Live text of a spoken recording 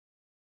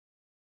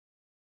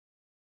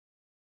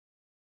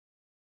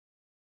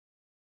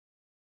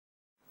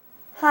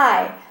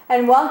Hi,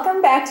 and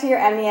welcome back to your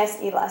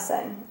MES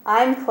e-lesson.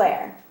 I'm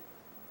Claire.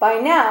 By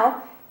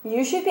now,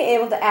 you should be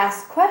able to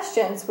ask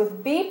questions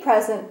with be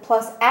present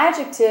plus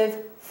adjective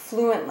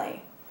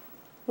fluently.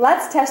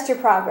 Let's test your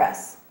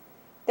progress.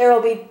 There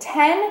will be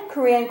 10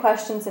 Korean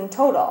questions in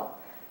total.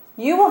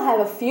 You will have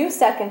a few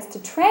seconds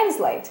to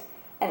translate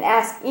and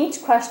ask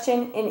each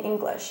question in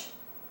English.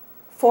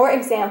 For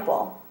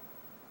example,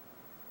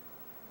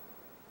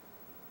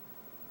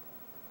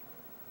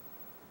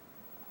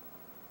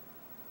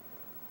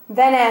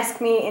 then ask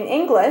me in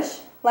English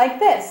like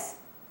this.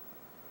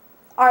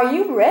 Are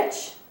you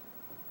rich?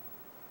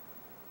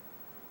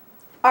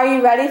 Are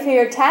you ready for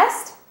your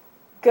test?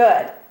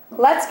 Good.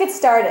 Let's get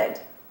started.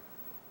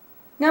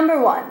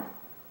 Number 1.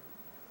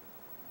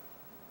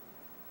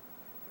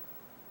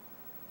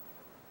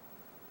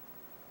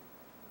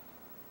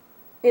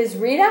 Is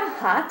Rita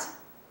hot?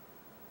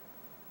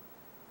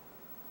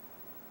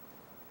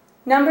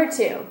 Number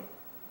 2.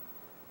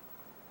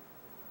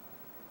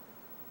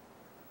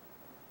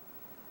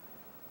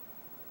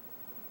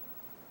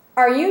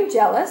 Are you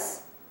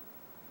jealous?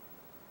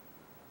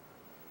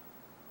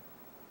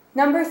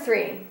 Number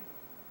 3.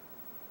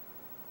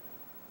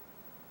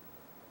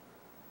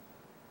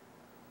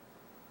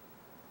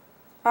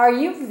 Are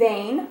you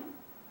vain?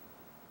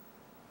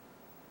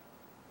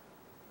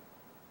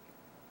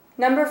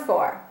 Number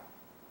 4.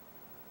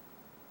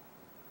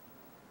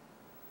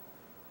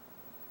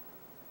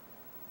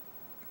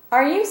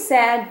 Are you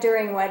sad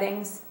during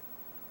weddings?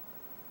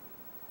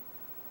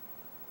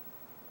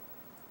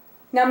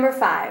 Number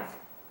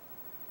 5.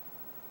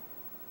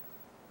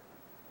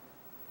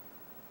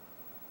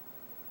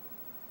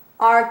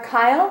 Are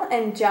Kyle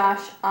and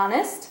Josh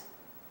honest?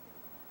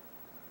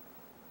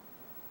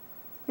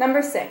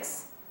 Number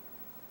 6.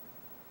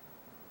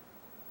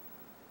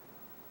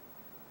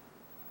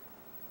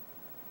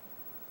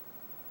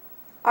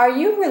 Are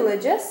you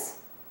religious?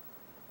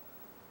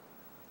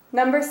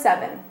 Number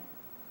 7.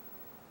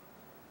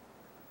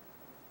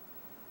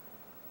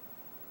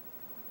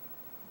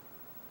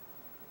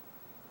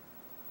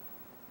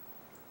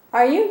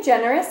 Are you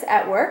generous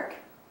at work?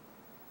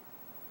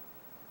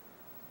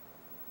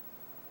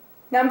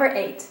 Number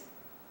 8.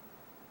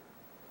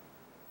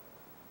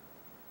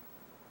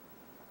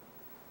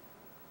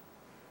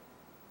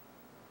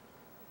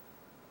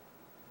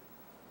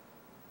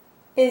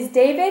 Is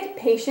David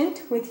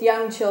patient with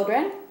young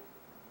children?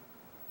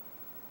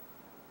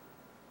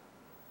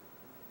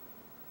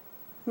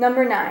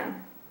 Number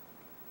 9.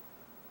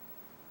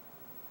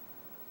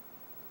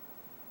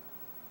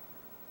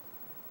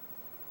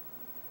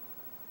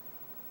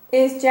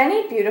 Is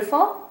Jenny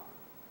beautiful?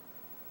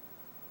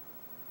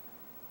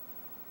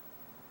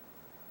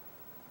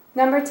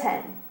 Number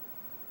 10.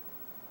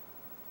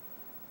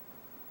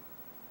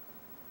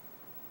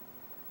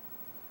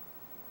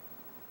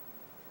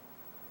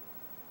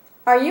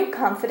 Are you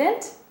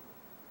confident?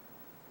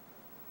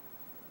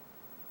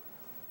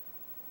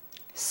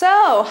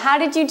 So, how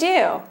did you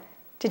do?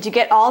 Did you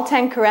get all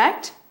 10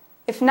 correct?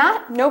 If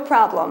not, no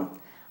problem.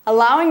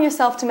 Allowing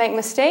yourself to make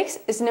mistakes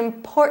is an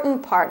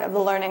important part of the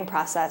learning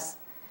process.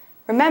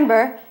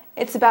 Remember,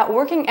 it's about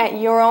working at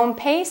your own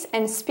pace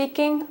and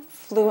speaking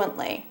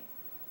fluently.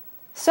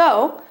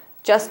 So,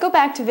 just go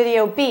back to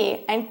video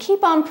B and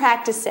keep on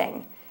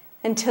practicing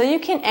until you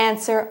can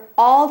answer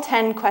all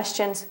 10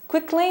 questions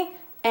quickly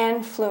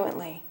and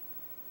fluently.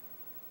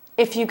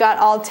 If you got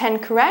all 10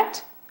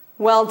 correct,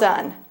 well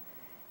done.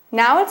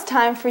 Now it's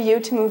time for you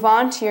to move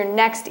on to your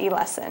next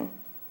e-lesson.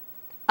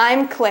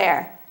 I'm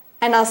Claire,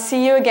 and I'll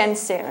see you again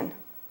soon.